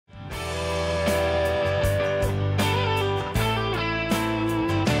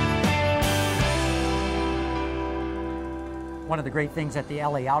one of the great things at the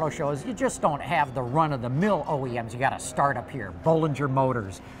LA Auto Show is you just don't have the run-of-the-mill OEMs. You got to start up here. Bollinger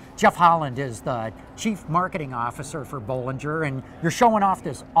Motors. Jeff Holland is the Chief Marketing Officer for Bollinger, and you're showing off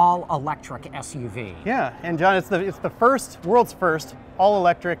this all-electric SUV. Yeah, and John, it's the world's first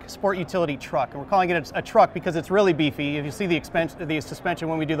all-electric sport utility truck, and we're calling it a truck because it's really beefy. If you see the suspension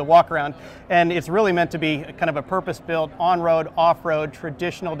when we do the walk-around, and it's really meant to be kind of a purpose-built, on-road, off-road,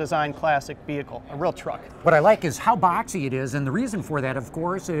 traditional design classic vehicle, a real truck. What I like is how boxy it is, and the reason for that, of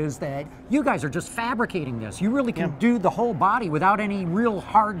course, is that you guys are just fabricating this. You really can do the whole body without any real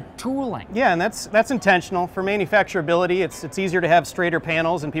hard tooling. Yeah, and that's intentional. For manufacturability, it's easier to have straighter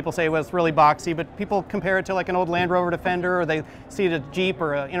panels, and people say, well, it's really boxy, but people compare it to like an old Land Rover Defender, or they see it a Jeep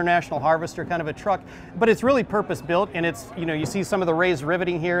or an International Harvester kind of a truck, but it's really purpose-built, and it's, you see some of the raised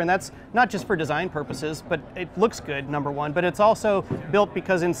riveting here, and that's not just for design purposes, but it looks good, number one, but it's also built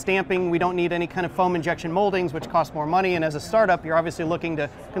because in stamping, we don't need any kind of foam injection moldings, which cost more money, and as a startup, you're obviously looking to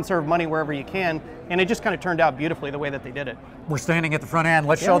conserve money wherever you can, and it just kind of turned out beautifully the way that they did it. We're standing at the front end.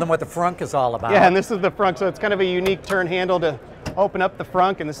 Let's show them what the front is all about. Yeah, and this is the front, so it's kind of a unique turn handle to open up the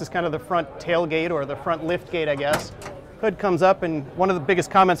front, and this is kind of the front tailgate or the front lift gate, I guess. Hood comes up, and one of the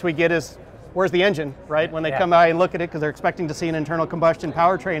biggest comments we get is, where's the engine, right? When they come by and look at it, because they're expecting to see an internal combustion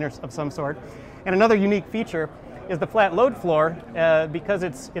powertrain of some sort. And another unique feature is the flat load floor, because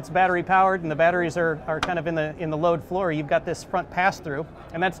it's battery powered and the batteries are kind of in the load floor. You've got this front pass through,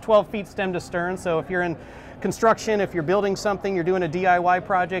 and that's 12 feet stem to stern. So if you're in construction, if you're building something, you're doing a DIY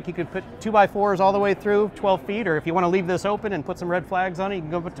project, you could put 2x4s all the way through 12 feet, or if you want to leave this open and put some red flags on it, you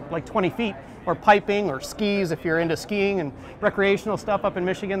can go up to like 20 feet, or piping or skis if you're into skiing and recreational stuff up in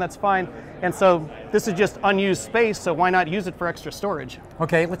Michigan, that's fine. And so this is just unused space, so why not use it for extra storage?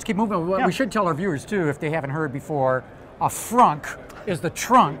 Okay, let's keep moving. We should tell our viewers too, if they haven't heard before, a frunk is the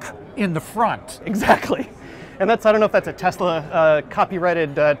trunk in the front. Exactly. And that's, I don't know if that's a Tesla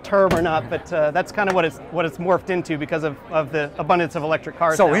copyrighted term or not, but that's kind of what it's morphed into because of the abundance of electric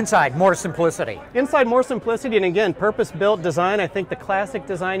cars. So now. Inside, more simplicity. Inside, more simplicity, and again, purpose-built design. I think the classic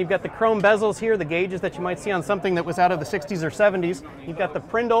design, you've got the chrome bezels here, the gauges that you might see on something that was out of the 60s or 70s. You've got the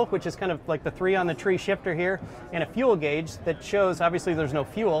Prindle, which is kind of like the 3 on the tree shifter here, and a fuel gauge that shows, obviously there's no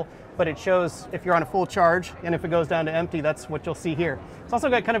fuel, but it shows if you're on a full charge, and if it goes down to empty, that's what you'll see here. It's also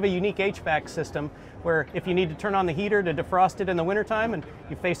got kind of a unique HVAC system where if you need to turn on the heater to defrost it in the wintertime, and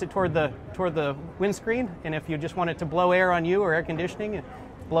you face it toward the windscreen, and if you just want it to blow air on you or air conditioning, you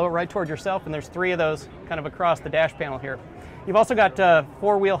blow it right toward yourself, and there's 3 of those kind of across the dash panel here. You've also got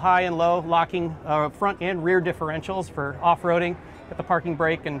 4-wheel high and low locking front and rear differentials for off-roading, got the parking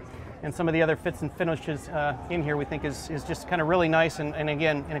brake, and some of the other fits and finishes in here we think is just kind of really nice, and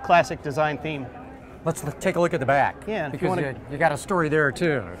again, in a classic design theme. Let's take a look at the back. Yeah, because you got a story there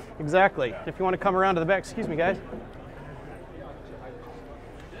too. Exactly. If you want to come around to the back, excuse me guys.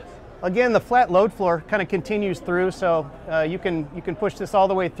 Again, the flat load floor kind of continues through, so you can push this all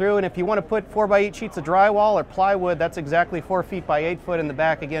the way through, and if you want to put 4x8 sheets of drywall or plywood, that's exactly 4 feet by 8 foot in the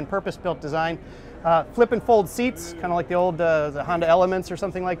back. Again, purpose-built design. Flip and fold seats, kind of like the old the Honda Elements or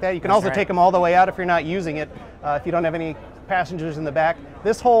something like that. You can also take them all the way out if you're not using it, if you don't have any passengers in the back.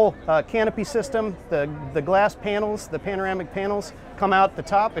 This whole canopy system, the glass panels, the panoramic panels come out the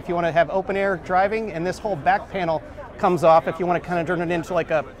top if you want to have open air driving, and this whole back panel comes off if you want to kind of turn it into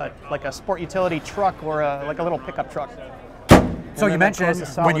like a sport utility truck or like a little pickup truck. So you mentioned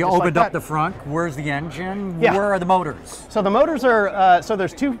when you opened up the front, where's the engine? Yeah. Where are the motors? So the motors are, so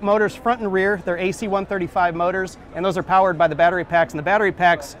there's 2 motors front and rear. They're AC 135 motors, and those are powered by the battery packs. And the battery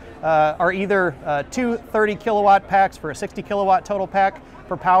packs are either 2 30 kilowatt packs for a 60 kilowatt total pack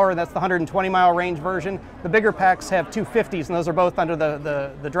for power. That's the 120 mile range version. The bigger packs have 250s, and those are both under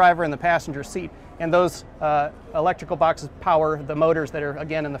the driver and the passenger seat. And those electrical boxes power the motors that are,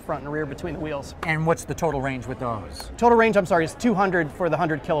 again, in the front and rear between the wheels. And what's the total range with those? Total range, I'm sorry, is 200 for the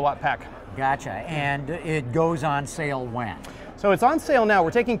 100 kilowatt pack. Gotcha. And it goes on sale when? So it's on sale now. We're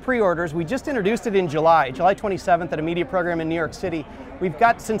taking pre-orders. We just introduced it in July 27th at a media program in New York City. We've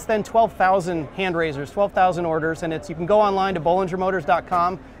got since then 12,000 hand raisers, 12,000 orders, and you can go online to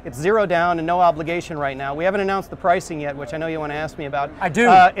bollingermotors.com. It's zero down and no obligation right now. We haven't announced the pricing yet, which I know you want to ask me about. I do.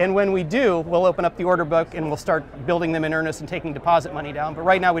 And when we do, we'll open up the order book and we'll start building them in earnest and taking deposit money down. But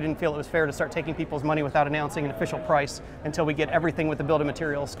right now we didn't feel it was fair to start taking people's money without announcing an official price until we get everything with the build of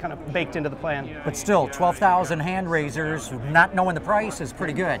materials kind of baked into the plan. But still, 12,000 hand raisers, not knowing the price is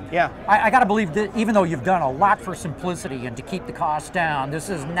pretty good. Yeah. I got to believe that even though you've done a lot for simplicity and to keep the cost down, this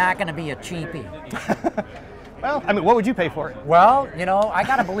is not going to be a cheapie. Well, I mean, what would you pay for it? Well, you know, I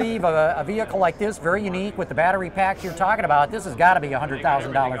got to believe a vehicle like this, very unique with the battery packs you're talking about, this has got to be a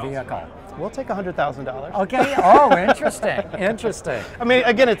 $100,000 vehicle. We'll take $100,000. Okay. Oh, interesting. Interesting. I mean,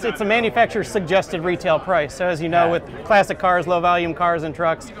 again, it's a manufacturer's suggested retail price. So as you know, with classic cars, low volume cars and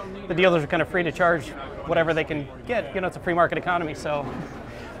trucks, the dealers are kind of free to charge whatever they can get. You know, it's a free market economy. So,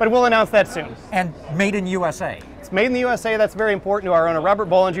 but we'll announce that soon. And made in USA. It's made in the USA. That's very important to our owner, Robert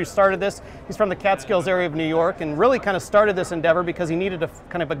Bollinger, who started this. He's from the Catskills area of New York and really kind of started this endeavor because he needed a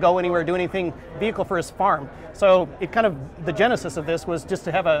kind of a go anywhere, do anything vehicle for his farm. So it kind of, the genesis of this was just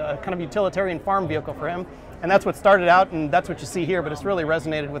to have a kind of utilitarian farm vehicle for him. And that's what started out, and that's what you see here, but it's really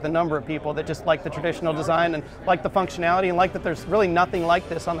resonated with a number of people that just like the traditional design and like the functionality and like that there's really nothing like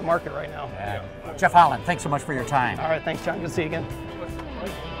this on the market right now. Yeah. Jeff Holland, thanks so much for your time. All right, thanks, John. Good to see you again.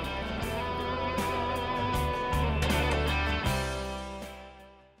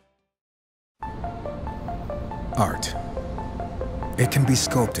 Art. It can be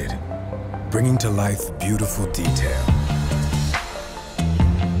sculpted, bringing to life beautiful detail.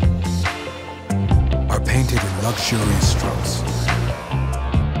 Are painted in luxurious strokes.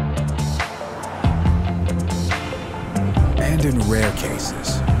 And in rare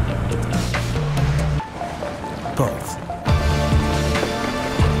cases, both.